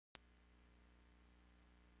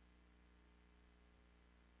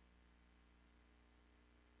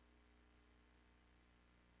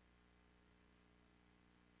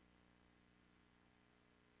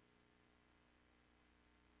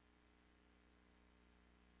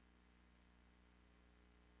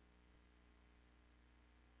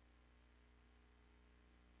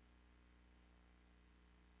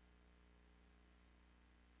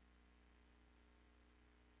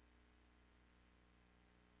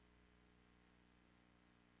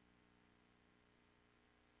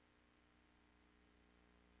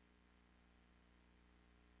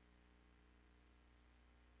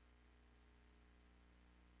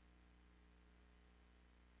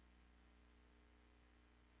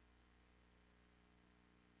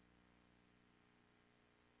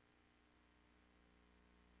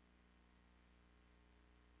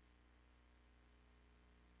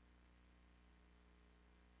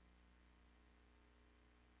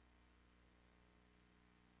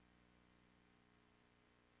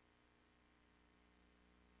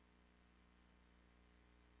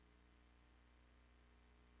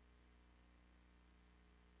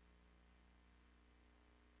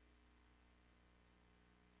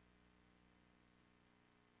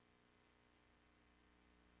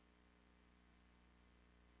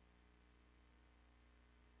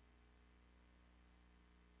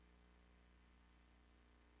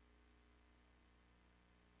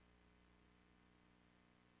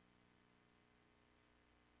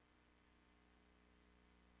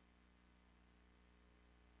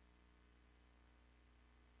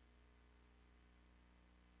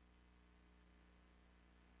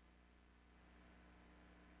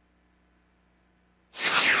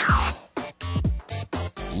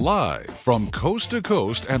Live from coast to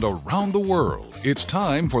coast and around the world, it's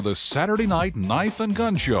time for the Saturday Night Knife and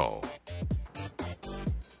Gun Show.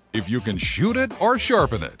 If you can shoot it or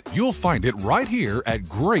sharpen it, you'll find it right here at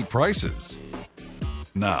great prices.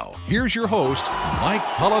 Now, here's your host, Mike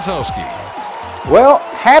Politowski. Well,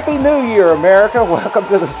 Happy New Year, America. Welcome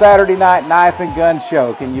to the Saturday Night Knife and Gun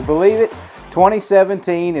Show. Can you believe it?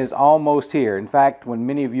 2017 is almost here. In fact, when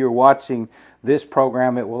many of you are watching this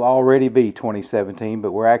program, it will already be 2017,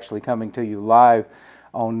 but we're actually coming to you live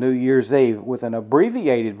on New Year's Eve with an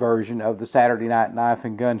abbreviated version of the Saturday Night Knife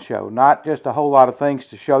and Gun Show. Not just a whole lot of things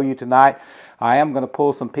to show you tonight. I am going to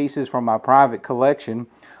pull some pieces from my private collection.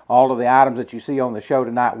 All of the items that you see on the show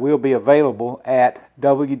tonight will be available at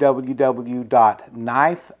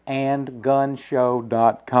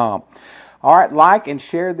www.knifeandgunshow.com. All right, like and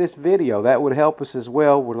share this video. That would help us as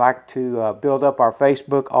well. We'd like to build up our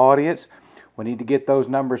Facebook audience. We need to get those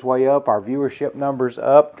numbers way up, our viewership numbers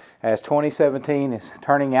up, as 2017 is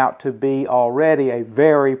turning out to be already a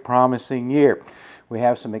very promising year. We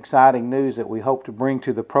have some exciting news that we hope to bring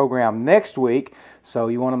to the program next week, so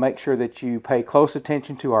you want to make sure that you pay close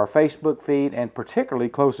attention to our Facebook feed and particularly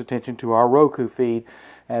close attention to our Roku feed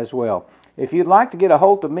as well. If you'd like to get a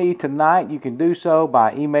hold of me tonight, you can do so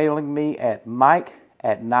by emailing me at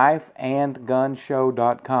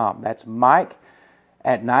mike@knifeandgunshow.com. That's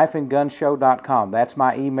mike@knifeandgunshow.com. That's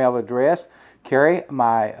my email address. Carrie,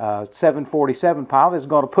 my 747 pilot, is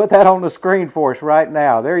going to put that on the screen for us right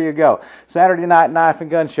now. There you go. Saturday Night Knife and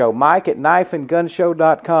Gun Show.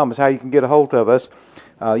 mike@knifeandgunshow.com is how you can get a hold of us.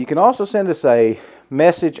 You can also send us a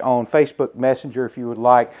message on Facebook Messenger if you would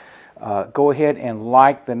like. Go ahead and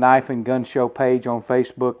like the Knife and Gun Show page on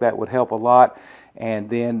Facebook. That would help a lot. And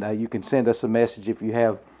then you can send us a message if you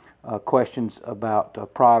have questions about a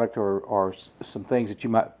product or some things that you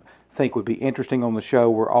might think would be interesting on the show.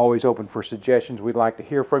 We're always open for suggestions. We'd like to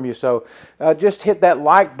hear from you. So just hit that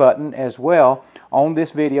like button as well on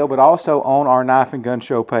this video, but also on our Knife and Gun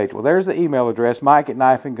Show page. Well, there's the email address,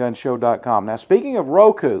 mike@knifeandgunshow.com. Now, speaking of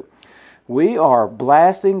Roku, we are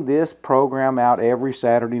blasting this program out every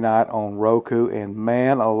Saturday night on Roku, and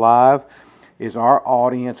man alive, is our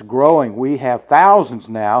audience growing. We have thousands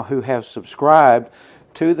now who have subscribed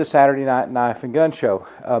to the Saturday Night Knife and Gun Show.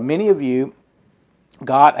 Many of you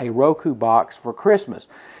got a Roku box for Christmas.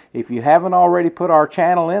 If you haven't already put our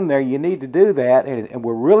channel in there, you need to do that, and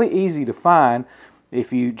we're really easy to find.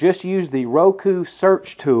 If you just use the Roku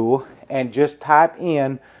search tool and just type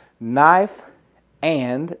in Knife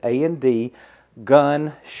and A&D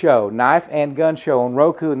Gun Show, Knife and Gun Show on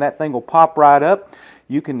Roku, and that thing will pop right up.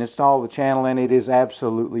 You can install the channel, and it is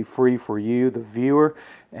absolutely free for you, the viewer,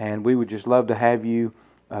 and we would just love to have you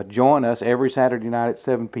join us every Saturday night at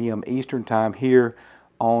 7 p.m. Eastern Time here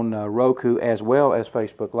on Roku as well as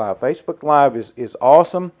Facebook Live. Facebook Live is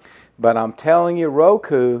awesome, but I'm telling you,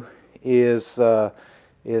 Roku is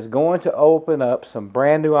going to open up some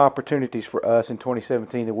brand new opportunities for us in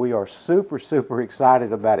 2017, and we are super, super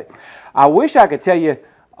excited about it. I wish I could tell you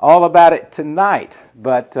all about it tonight,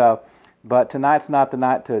 but tonight's not the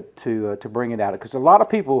night to bring it out, because a lot of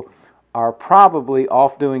people are probably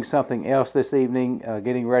off doing something else this evening,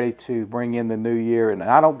 getting ready to bring in the new year, and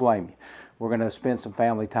I don't blame you. We're going to spend some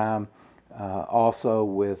family time also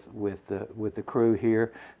with the crew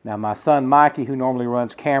here. Now, my son Mikey, who normally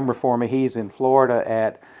runs camera for me, he's in Florida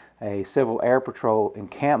at a Civil Air Patrol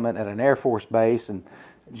encampment at an Air Force base, and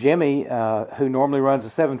Jimmy, who normally runs a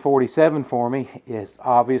 747 for me, is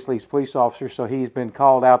obviously a police officer, so he's been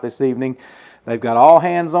called out this evening. They've got all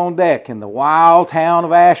hands on deck in the wild town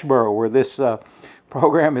of Asheboro, where this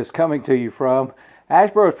program is coming to you from.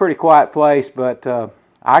 Asheboro is a pretty quiet place, but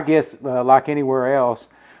I guess like anywhere else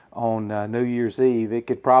on New Year's Eve, it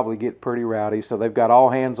could probably get pretty rowdy. So they've got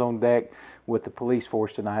all hands on deck with the police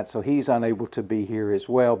force tonight, so he's unable to be here as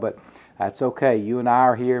well, but that's okay. You and I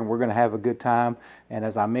are here, and we're going to have a good time. And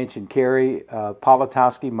as I mentioned, Carrie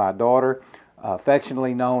Politowski, my daughter,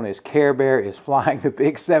 affectionately known as Care Bear, is flying the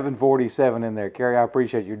big 747 in there. Carrie, I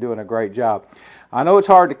appreciate you doing a great job. I know it's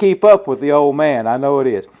hard to keep up with the old man. I know it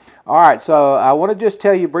is. All right, so I want to just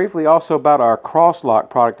tell you briefly also about our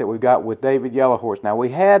cross-lock product that we've got with David Yellowhorse. Now, we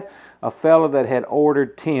had a fellow that had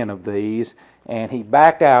ordered 10 of these, and he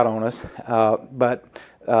backed out on us, but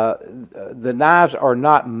the knives are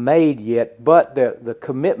not made yet, but the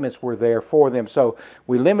commitments were there for them. So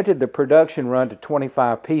we limited the production run to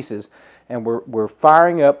 25 pieces, and we're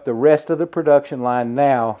firing up the rest of the production line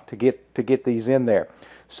now to get these in there.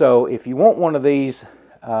 So if you want one of these,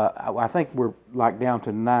 I think we're like down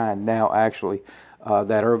to 9 now actually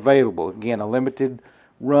that are available. Again, a limited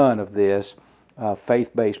run of this.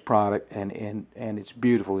 faith-based product, and it's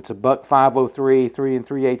beautiful. It's a buck 503, 3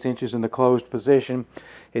 3/8 inches in the closed position.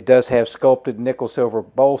 It does have sculpted nickel silver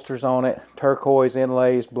bolsters on it, turquoise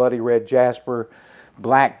inlays, bloody red jasper,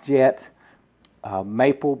 black jet,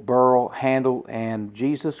 maple burl handle, and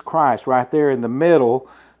Jesus Christ right there in the middle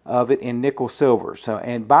of it in nickel silver. So,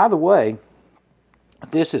 and by the way,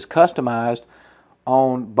 this is customized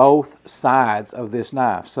on both sides of this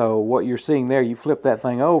knife. So what you're seeing there, you flip that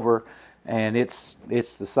thing over and it's the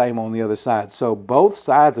same on the other side. So both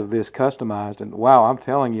sides of this customized, and wow, I'm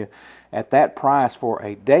telling you, at that price for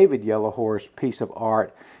a David Yellowhorse piece of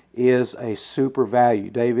art is a super value.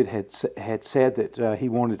 David had said that he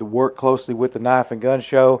wanted to work closely with the Knife and Gun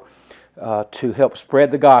Show to help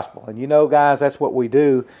spread the gospel. And you know, guys, that's what we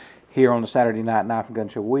do here on the Saturday Night Knife and Gun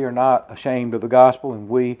Show. We are not ashamed of the gospel, and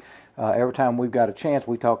we every time we've got a chance,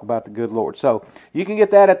 we talk about the good Lord. So you can get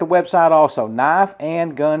that at the website also,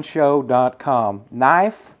 knifeandgunshow.com.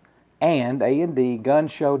 Knife and A&D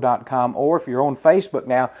gunshow.com. Or if you're on Facebook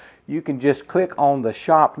now, you can just click on the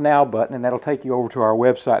Shop Now button, and that'll take you over to our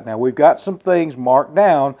website. Now, we've got some things marked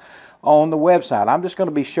down on the website. I'm just going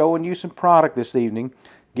to be showing you some product this evening,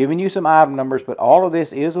 giving you some item numbers, but all of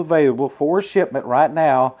this is available for shipment right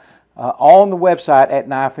now on the website at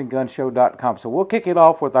knifeandgunshow.com. So we'll kick it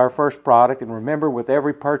off with our first product, and remember, with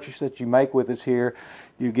every purchase that you make with us here,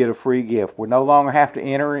 you get a free gift. We no longer have to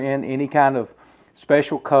enter in any kind of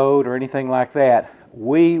special code or anything like that.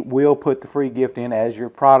 We will put the free gift in as your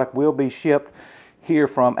product will be shipped here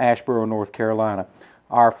from Asheboro, North Carolina.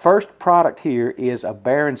 Our first product here is a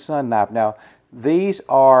Bear & Son knife. Now, these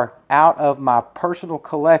are out of my personal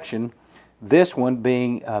collection. This one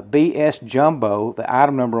being BS Jumbo, the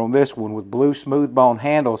item number on this one, with blue smooth bone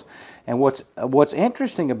handles. And what's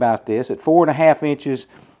interesting about this, at 4.5 inches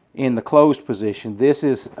in the closed position, this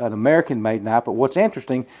is an American-made knife. But what's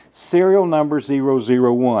interesting, serial number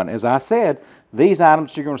 001. As I said, these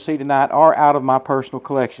items you're going to see tonight are out of my personal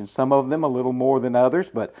collection. Some of them a little more than others,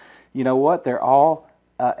 but you know what? They're all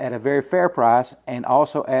at a very fair price and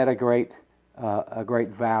also at a great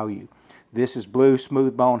value. This is blue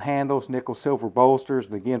smooth bone handles, nickel silver bolsters,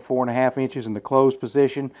 and again 4.5 inches in the closed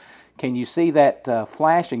position. Can you see that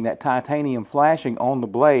flashing, that titanium flashing on the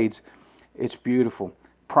blades? It's beautiful.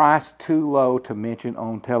 Price too low to mention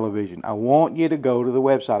on television. I want you to go to the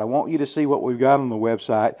website. I want you to see what we've got on the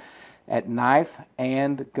website at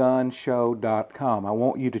knifeandgunshow.com. I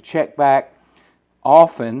want you to check back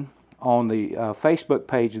often on the Facebook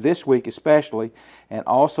page this week especially, and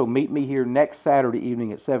also meet me here next Saturday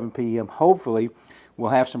evening at 7 p.m. Hopefully we'll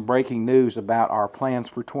have some breaking news about our plans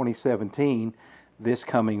for 2017 this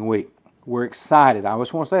coming week. We're excited. I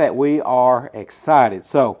just want to say that we are excited.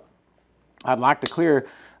 So I'd like to clear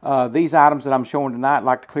these items that I'm showing tonight. I'd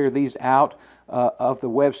like to clear these out of the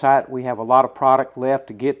website. We have a lot of product left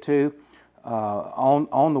to get to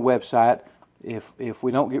on the website. If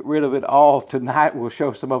we don't get rid of it all tonight, we'll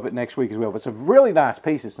show some of it next week as well. But some really nice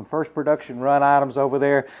pieces, some first production run items over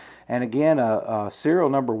there. And again, serial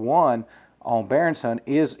number 1 on Bear & Son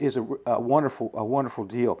is a wonderful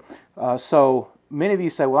deal. So many of you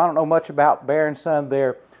say, well, I don't know much about Bear & Son.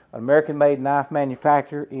 They're an American-made knife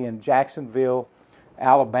manufacturer in Jacksonville,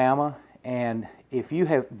 Alabama. And if you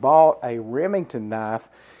have bought a Remington knife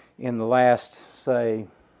in the last, say,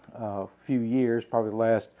 few years, probably the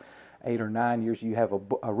last 8 or 9 years, you have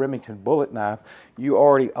a Remington bullet knife, you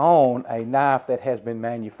already own a knife that has been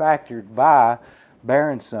manufactured by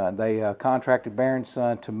Bear & Son. They contracted Bear &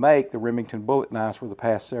 Son to make the Remington bullet knives for the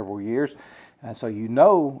past several years. And so you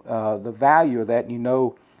know the value of that, and you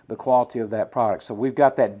know the quality of that product. So we've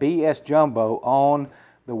got that BS Jumbo on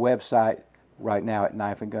the website right now at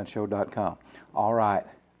knifeandgunshow.com. All right,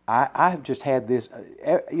 I have just had this,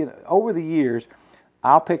 you know, over the years,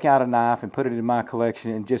 I'll pick out a knife and put it in my collection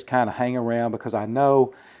and just kind of hang around because I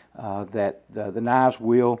know that the knives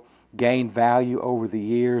will gain value over the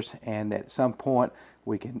years, and at some point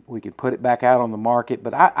we can put it back out on the market.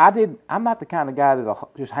 But I'm not the kind of guy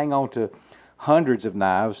that'll just hang on to hundreds of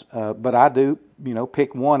knives, but I do, you know,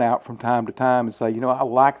 pick one out from time to time and say, you know, I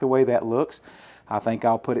like the way that looks. I think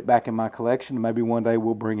I'll put it back in my collection. Maybe one day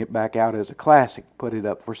we'll bring it back out as a classic, put it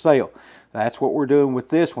up for sale. That's what we're doing with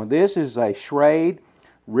this one. This is a Schrade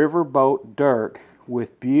Riverboat Dirk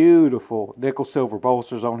with beautiful nickel silver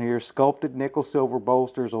bolsters on here, sculpted nickel silver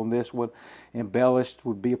bolsters on this one. Embellished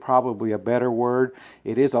would be probably a better word.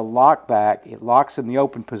 It is a lockback. It locks in the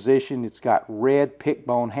open position. It's got red pick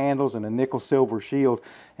bone handles and a nickel silver shield.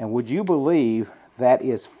 And would you believe that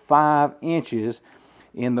is 5 inches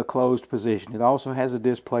in the closed position. It also has a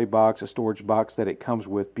display box, a storage box that it comes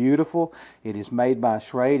with. Beautiful. It is made by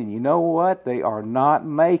Schrade, and you know what? They are not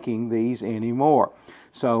making these anymore.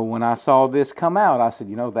 So when I saw this come out, I said,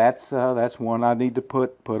 you know, that's one I need to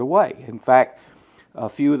put away. In fact, a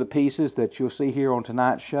few of the pieces that you'll see here on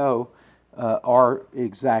tonight's show are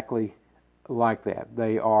exactly like that.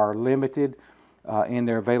 They are limited in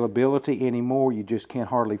their availability anymore. You just can't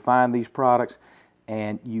hardly find these products,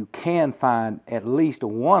 and you can find at least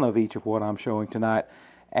one of each of what I'm showing tonight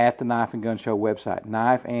at the Knife and Gun Show website,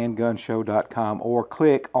 knifeandgunshow.com, or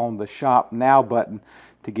click on the Shop Now button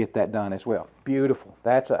to get that done as well. Beautiful.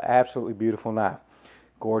 That's an absolutely beautiful knife.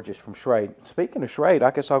 Gorgeous, from Schrade. Speaking of Schrade,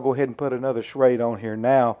 I guess I'll go ahead and put another Schrade on here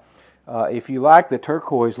now. If you like the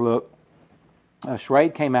turquoise look,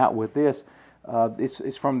 Schrade came out with this.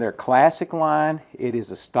 It's from their classic line. It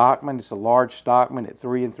is a Stockman. It's a large Stockman at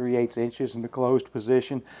 3 3/8 inches in the closed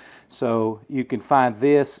position. So you can find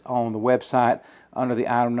this on the website under the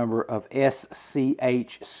item number of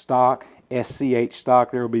SCH Stock. SCH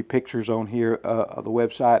Stock. There will be pictures on here of the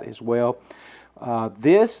website as well.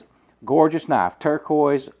 This gorgeous knife,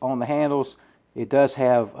 turquoise on the handles. It does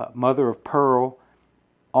have mother of pearl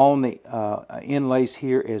on the inlays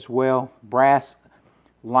here as well. Brass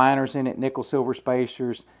liners in it, nickel silver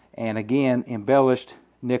spacers, and again embellished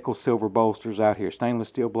nickel silver bolsters out here. Stainless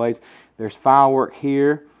steel blades. There's filework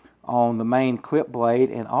here on the main clip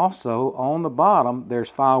blade, and also on the bottom there's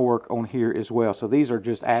filework on here as well. So these are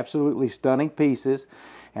just absolutely stunning pieces,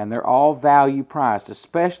 and they're all value priced,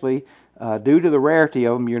 especially due to the rarity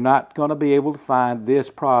of them. You're not going to be able to find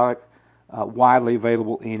this product widely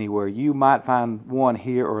available anywhere. You might find one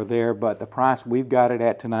here or there, but the price we've got it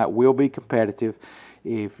at tonight will be competitive.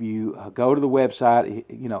 If you go to the website,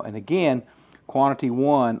 you know, and again, quantity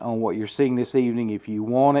one on what you're seeing this evening. If you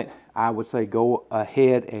want it, I would say go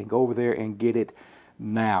ahead and go over there and get it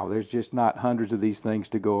now. There's just not hundreds of these things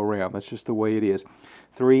to go around. That's just the way it is.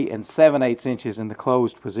 3 7/8 inches in the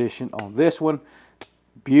closed position on this one.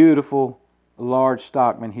 Beautiful large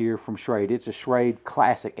Stockman here from Schrade. It's a Schrade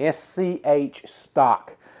Classic. SCH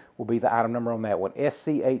Stock will be the item number on that one.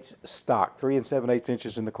 SCH Stock. 3 7/8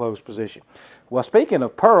 inches in the closed position. Well, speaking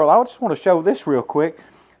of pearl, I just want to show this real quick.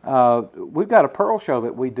 We've got a pearl show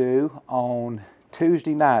that we do on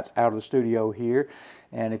Tuesday nights out of the studio here,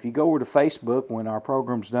 and if you go over to Facebook when our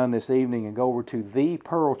program's done this evening and go over to The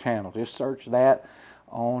Pearl Channel, just search that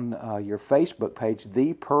on your Facebook page,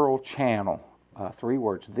 The Pearl Channel, 3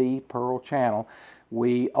 words, The Pearl Channel.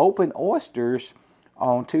 We open oysters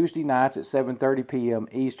on Tuesday nights at 7:30 p.m.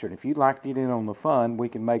 Eastern. If you'd like to get in on the fun, we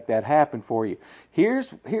can make that happen for you.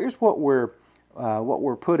 Here's what we're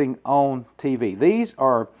putting on TV. These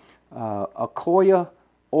are Akoya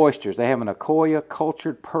oysters. They have an Akoya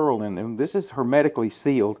cultured pearl in them. This is hermetically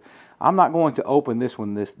sealed. I'm not going to open this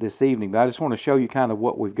one this evening, but I just want to show you kind of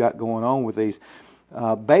what we've got going on with these.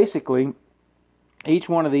 Basically, each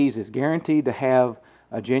one of these is guaranteed to have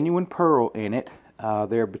a genuine pearl in it.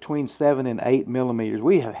 They're between 7 and 8 millimeters.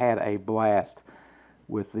 We have had a blast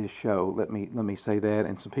with this show. Let me say that,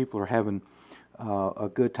 and some people are having a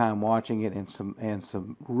good time watching it, and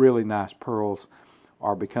some really nice pearls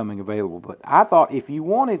are becoming available. But I thought if you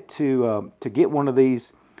wanted to get one of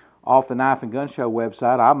these off the Knife and Gun Show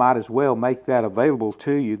website, I might as well make that available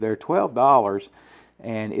to you. They're $12,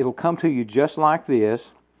 and it'll come to you just like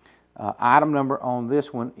this. Item number on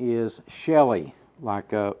this one is Shelly,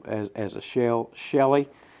 like as a shell, Shelly,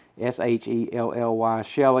 S-H-E-L-L-Y,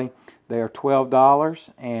 Shelly. They are $12,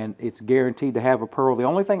 and it's guaranteed to have a pearl. The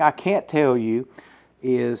only thing I can't tell you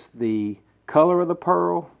is the color of the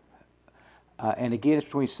pearl, and again, it's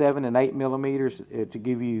between 7 and 8 millimeters. To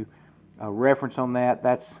give you a reference on that,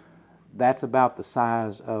 that's about the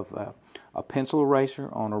size of a pencil eraser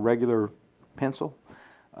on a regular pencil.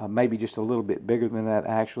 Maybe just a little bit bigger than that,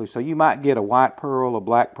 actually. So you might get a white pearl, a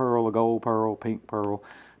black pearl, a gold pearl, pink pearl,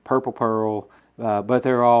 purple pearl, but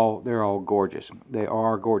they're all gorgeous. They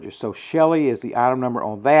are gorgeous. So Shelly is the item number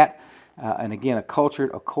on that. And again, a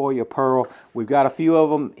cultured Akoya pearl. We've got a few of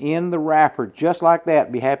them in the wrapper just like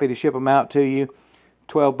that. Be happy to ship them out to you.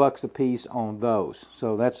 $12 a piece on those.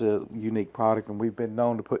 So that's a unique product, and we've been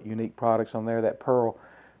known to put unique products on there. That pearl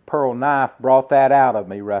knife brought that out of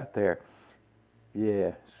me right there.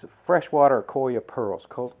 Yeah, freshwater Akoya pearls,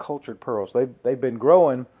 cultured pearls. They've been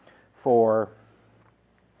growing for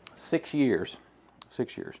 6 years.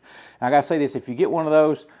 6 years. Now, I gotta say this: if you get one of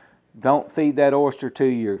those, don't feed that oyster to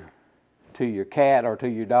your cat or to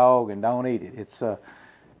your dog, and don't eat it.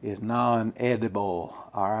 It's non-edible.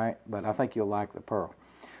 All right, but I think you'll like the pearl.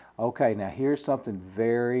 Okay, now here's something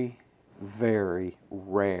very, very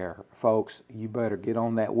rare. Folks, you better get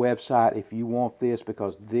on that website if you want this,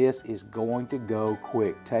 because this is going to go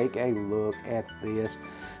quick. Take a look at this.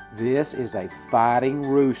 This is a Fighting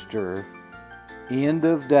Rooster end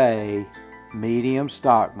of day medium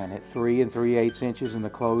stockman at 3 3/8 inches in the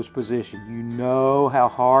closed position. You know how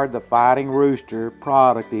hard the Fighting Rooster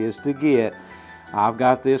product is to get. I've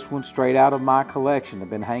got this one straight out of my collection. I've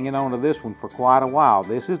been hanging on to this one for quite a while.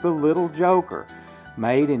 This is the Little Joker,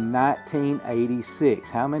 made in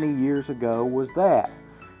 1986. How many years ago was that?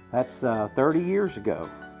 That's 30 years ago.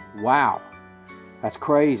 Wow. That's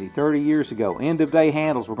crazy. 30 years ago. End of day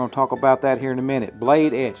handles. We're going to talk about that here in a minute.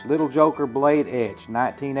 Blade etch. Little Joker blade etch.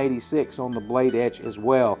 1986 on the blade etch as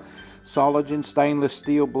well. Soligen stainless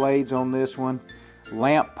steel blades on this one.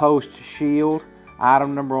 Lamp post shield.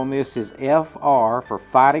 Item number on this is FR for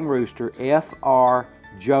Fighting Rooster. FR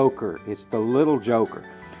Joker. It's the Little Joker.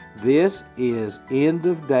 This is end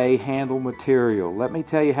of day handle material. Let me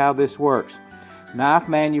tell you how this works. Knife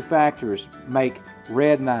manufacturers make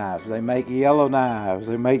red knives, they make yellow knives,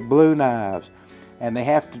 they make blue knives, and they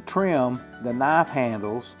have to trim the knife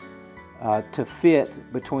handles to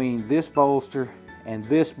fit between this bolster and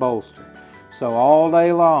this bolster. So all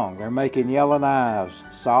day long they're making yellow knives,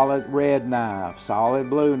 solid red knives, solid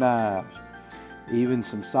blue knives, even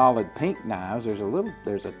some solid pink knives.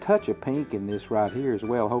 There's a touch of pink in this right here as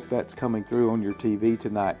well. Hope that's coming through on your TV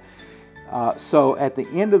tonight. So at the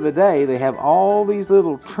end of the day, they have all these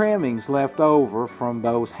little trimmings left over from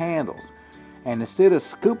those handles. And instead of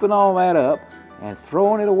scooping all that up and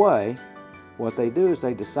throwing it away, what they do is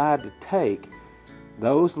they decide to take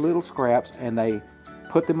those little scraps and they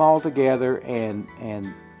put them all together and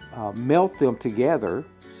melt them together,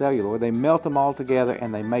 celluloid. They melt them all together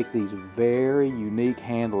and they make these very unique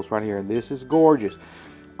handles right here. And this is gorgeous.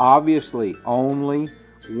 Obviously, only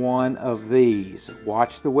one of these.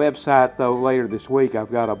 Watch the website though later this week.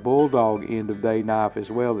 I've got a Bulldog end of day knife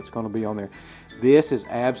as well that's going to be on there. This is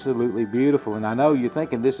absolutely beautiful, and I know you're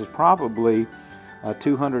thinking this is probably a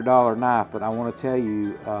 $200 knife, but I want to tell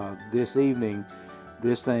you this evening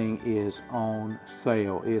this thing is on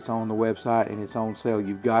sale. It's on the website and it's on sale.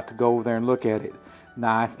 You've got to go over there and look at it.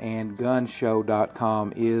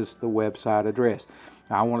 knifeandgunshow.com is the website address.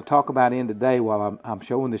 Now, I want to talk about end of day while I'm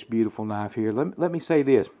showing this beautiful knife here. Let me say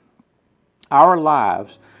this. Our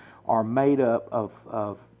lives are made up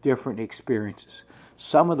of different experiences.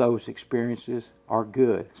 Some of those experiences are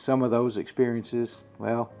good. Some of those experiences,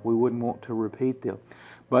 well, we wouldn't want to repeat them.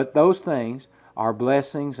 But those things, our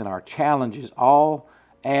blessings and our challenges, all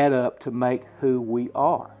add up to make who we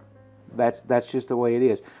are. That's just the way it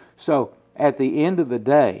is. So at the end of the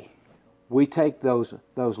day, we take those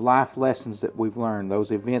life lessons that we've learned,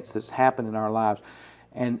 those events that's happened in our lives,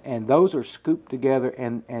 and those are scooped together,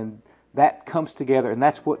 and that comes together, and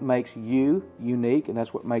that's what makes you unique, and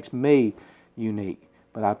that's what makes me unique.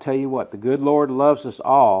 But I'll tell you what, the good Lord loves us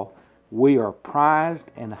all. We are prized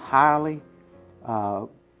and highly,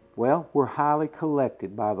 we're highly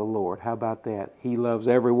collected by the Lord. How about that? He loves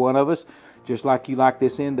every one of us. Just like you like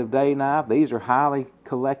this end of day knife, these are highly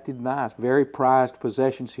collected knives, very prized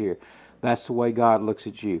possessions here. That's the way God looks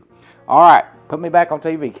at you. All right, put me back on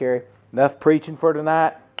TV, Carrie. Enough preaching for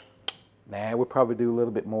tonight? Nah, we'll probably do a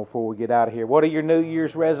little bit more before we get out of here. What are your New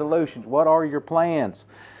Year's resolutions? What are your plans?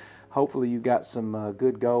 Hopefully you've got some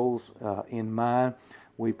good goals in mind.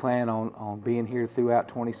 We plan on being here throughout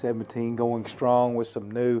 2017, going strong with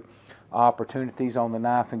some new opportunities on the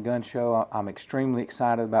Knife and Gun Show. I'm extremely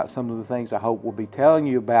excited about some of the things I hope we'll be telling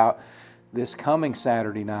you about this coming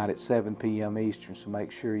Saturday night at 7 p.m. Eastern, so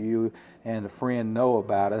make sure you and a friend know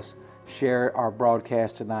about us. Share our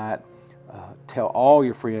broadcast tonight. Tell all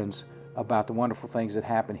your friends about the wonderful things that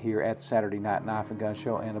happen here at the Saturday Night Knife and Gun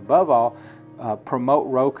Show, and above all, promote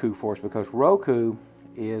Roku for us, because Roku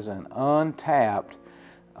is an untapped,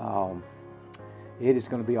 it is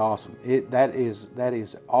going to be awesome. That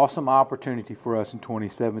is awesome opportunity for us in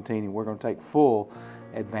 2017, and we're going to take full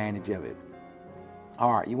advantage of it.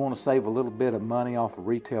 All right, you want to save a little bit of money off of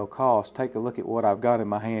retail costs, take a look at what I've got in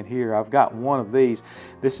my hand here. I've got one of these.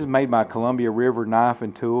 This is made by Columbia River Knife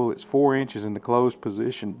and Tool. It's 4 inches in the closed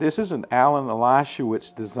position. This is an Alan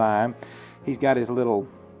Eliashewitz design. He's got his little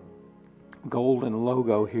golden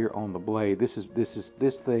logo here on the blade. This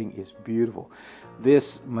thing is beautiful.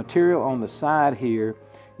 This material on the side here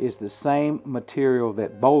is the same material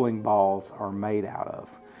that bowling balls are made out of.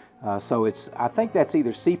 So I think that's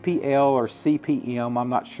either CPL or CPM. I'm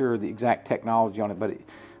not sure the exact technology on it, but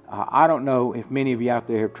I don't know if many of you out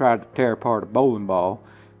there have tried to tear apart a bowling ball,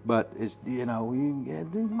 but it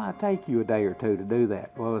might take you a day or two to do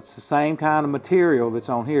that. Well, it's the same kind of material that's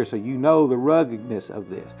on here, so you know the ruggedness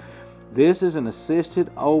of this. This is an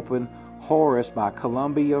assisted open Horus by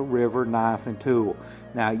Columbia River Knife and Tool.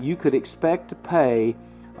 Now, you could expect to pay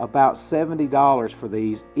about $70 for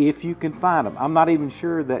these if you can find them. I'm not even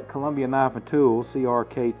sure that Columbia Knife and Tool,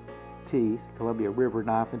 CRKT, Columbia River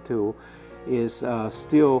Knife and Tool, is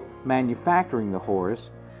still manufacturing the Horus,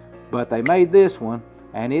 but they made this one,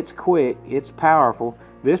 and it's quick, it's powerful.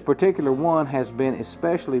 This particular one has been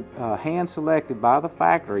especially hand selected by the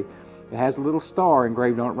factory. It has a little star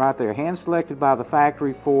engraved on it right there. Hand selected by the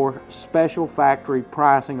factory for special factory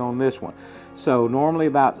pricing on this one. So normally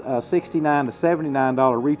about $69 to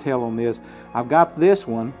 $79 retail on this. I've got this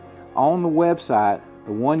one on the website,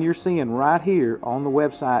 the one you're seeing right here on the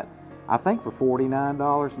website, I think for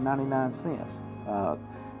 $49.99.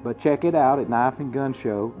 But check it out at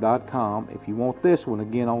knifeandgunshow.com. If you want this one,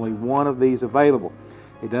 again, only one of these available.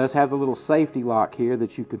 It does have the little safety lock here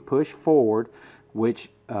that you can push forward, which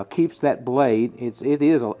keeps that blade. It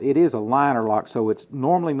is a liner lock, so it's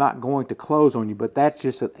normally not going to close on you, but that's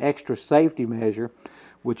just an extra safety measure,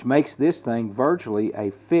 which makes this thing virtually a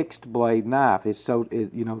fixed blade knife. It's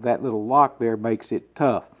you know, that little lock there makes it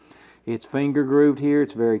tough. It's finger grooved here.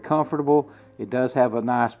 It's very comfortable. It does have a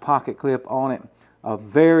nice pocket clip on it. A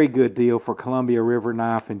very good deal for Columbia River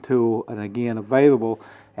Knife and Tool, and again available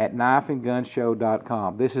at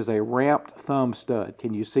knifeandgunshow.com. This is a ramped thumb stud.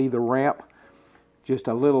 Can you see the ramp? Just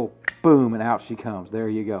a little boom and out she comes. There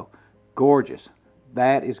you go. Gorgeous.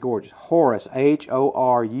 That is gorgeous. Horus,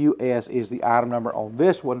 H-O-R-U-S, is the item number on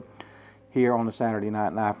this one here on the Saturday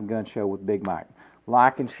Night Knife and Gun Show with Big Mike.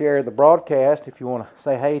 Like and share the broadcast. If you want to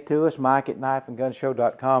say hey to us, Mike at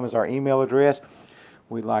knifeandgunshow.com is our email address.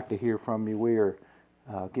 We'd like to hear from you. We are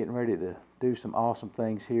getting ready to do some awesome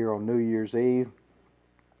things here on New Year's Eve.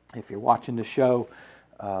 If you're watching the show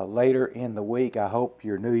later in the week, I hope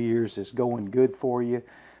your New Year's is going good for you.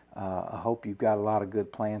 I hope you've got a lot of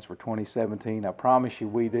good plans for 2017. I promise you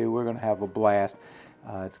we do. We're going to have a blast.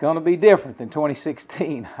 It's going to be different than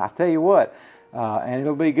 2016. I tell you what, and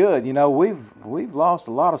it'll be good. You know, we've lost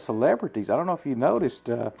a lot of celebrities. I don't know if you noticed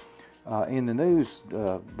in the news,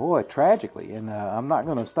 boy, tragically. And I'm not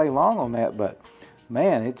going to stay long on that, but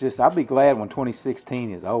man, I'll be glad when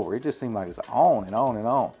 2016 is over. It just seems like it's on and on and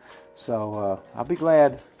on. So I'll be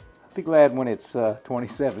glad when it's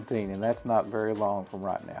 2017, and that's not very long from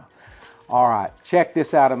right now. All right, check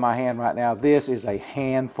this out in my hand right now. This is a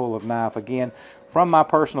handful of knife. Again, from my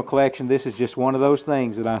personal collection, this is just one of those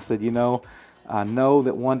things that I said, you know, I know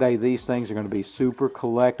that one day these things are going to be super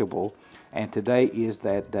collectible, and today is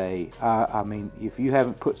that day. I mean, if you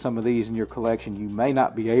haven't put some of these in your collection, you may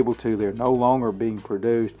not be able to. They're no longer being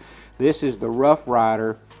produced. This is the Rough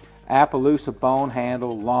Rider Appaloosa bone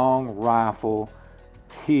handle long rifle,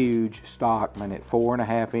 huge Stockman at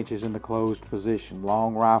 4.5 inches in the closed position,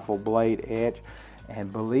 long rifle blade edge,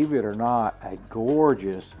 and believe it or not, a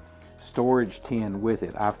gorgeous storage tin with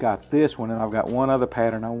it. I've got this one, and I've got one other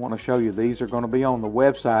pattern I want to show you. These are going to be on the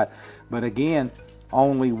website, but again,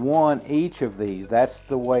 only one each of these. That's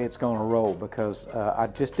the way it's going to roll, because I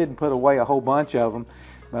just didn't put away a whole bunch of them,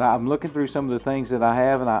 but I'm looking through some of the things that I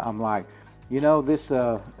have, and I'm like, you know, this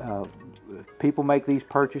people make these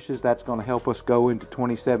purchases, that's going to help us go into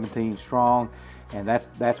 2017 strong, and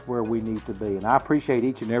that's where we need to be. And I appreciate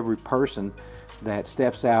each and every person that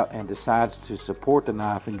steps out and decides to support the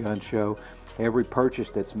Knife and Gun Show. Every purchase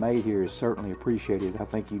that's made here is certainly appreciated. I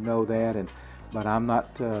think you know that, but I'm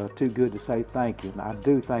not too good to say thank you. And I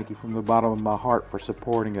do thank you from the bottom of my heart for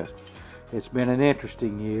supporting us. It's been an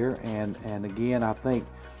interesting year, and again, I think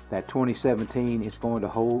that 2017 is going to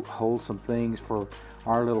hold some things for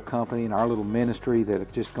our little company and our little ministry that are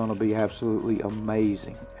just going to be absolutely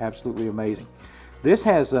amazing. Absolutely amazing. This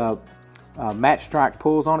has match strike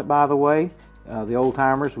pulls on it, by the way. The old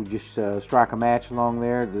timers would just strike a match along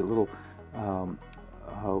there. The little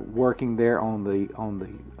working there on the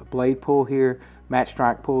blade pull here. Match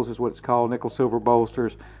strike pulls is what it's called. Nickel silver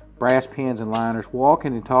bolsters, brass pins and liners.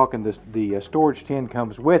 Walking and talking, the storage tin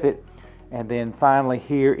comes with it. And then finally,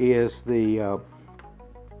 here is the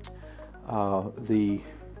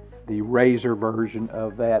razor version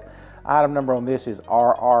of that. Item number on this is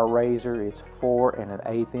RR Razor. It's 4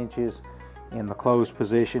 1/8 inches in the closed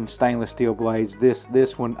position, stainless steel blades.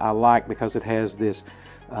 This one I like because it has this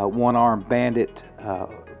one arm bandit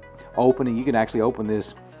opening. You can actually open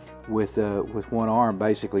this with one arm,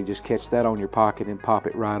 basically. Just catch that on your pocket and pop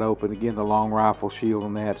it right open. Again, the long rifle shield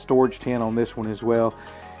on that. Storage tin on this one as well.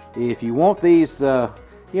 If you want these,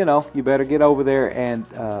 you know, you better get over there and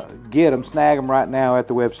get them. Snag them right now at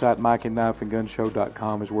the website.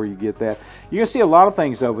 MikeandKnifeandGunShow.com is where you get that. You're going to see a lot of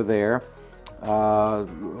things over there.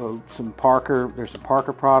 Some Parker. There's some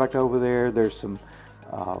Parker product over there. There's some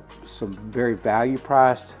some very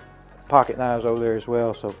value-priced pocket knives over there as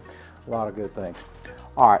well, so a lot of good things.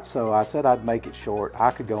 All right, so I said I'd make it short.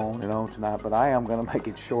 I could go on and on tonight, but I am going to make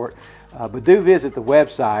it short. But do visit the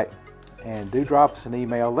website and do drop us an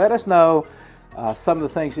email. Let us know some of the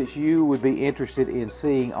things that you would be interested in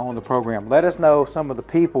seeing on the program. Let us know some of the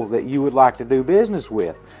people that you would like to do business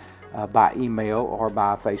with by email or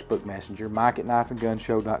by Facebook Messenger,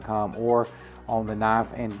 Mike@knifeandgunshow.com, or on the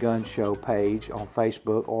Knife and Gun Show page on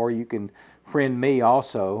Facebook, or you can friend me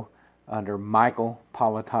also under Michael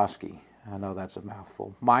Politoski. I know that's a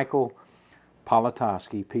mouthful. Michael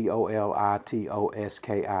Politoski, Politoski.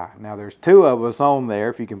 Now there's two of us on there,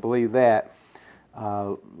 if you can believe that.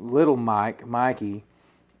 Little Mikey,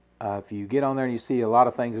 if you get on there and you see a lot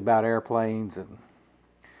of things about airplanes and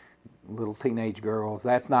little teenage girls,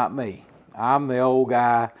 that's not me. I'm the old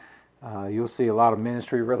guy. You'll see a lot of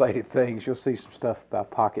ministry related things. You'll see some stuff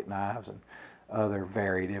about pocket knives and other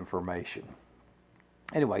varied information.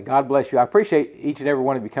 Anyway, God bless you. I appreciate each and every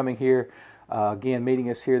one of you coming here. Again, meeting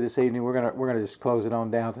us here this evening. We're gonna just close it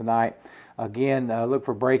on down tonight. Again, look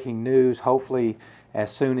for breaking news. Hopefully,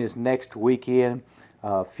 as soon as next weekend.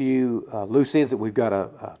 A few loose ends that we've got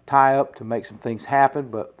to tie up to make some things happen,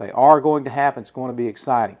 but they are going to happen. It's going to be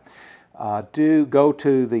exciting. Do go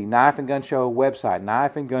to the Knife and Gun Show website,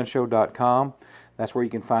 knifeandgunshow.com. That's where you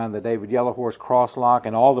can find the David Yellowhorse crosslock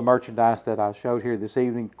and all the merchandise that I showed here this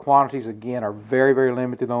evening. Quantities, again, are very, very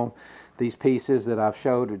limited on these pieces that I've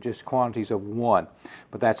showed, are just quantities of one.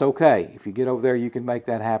 But that's okay. If you get over there, you can make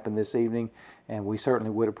that happen this evening, and we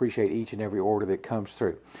certainly would appreciate each and every order that comes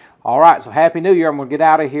through. All right, so Happy New Year. I'm going to get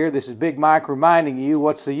out of here. This is Big Mike reminding you,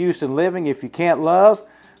 what's the use in living if you can't love?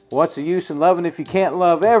 What's the use in loving if you can't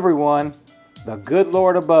love everyone? The good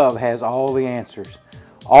Lord above has all the answers.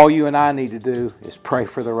 All you and I need to do is pray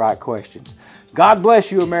for the right questions. God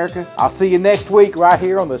bless you, America. I'll see you next week right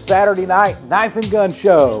here on the Saturday Night Knife and Gun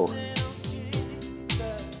Show.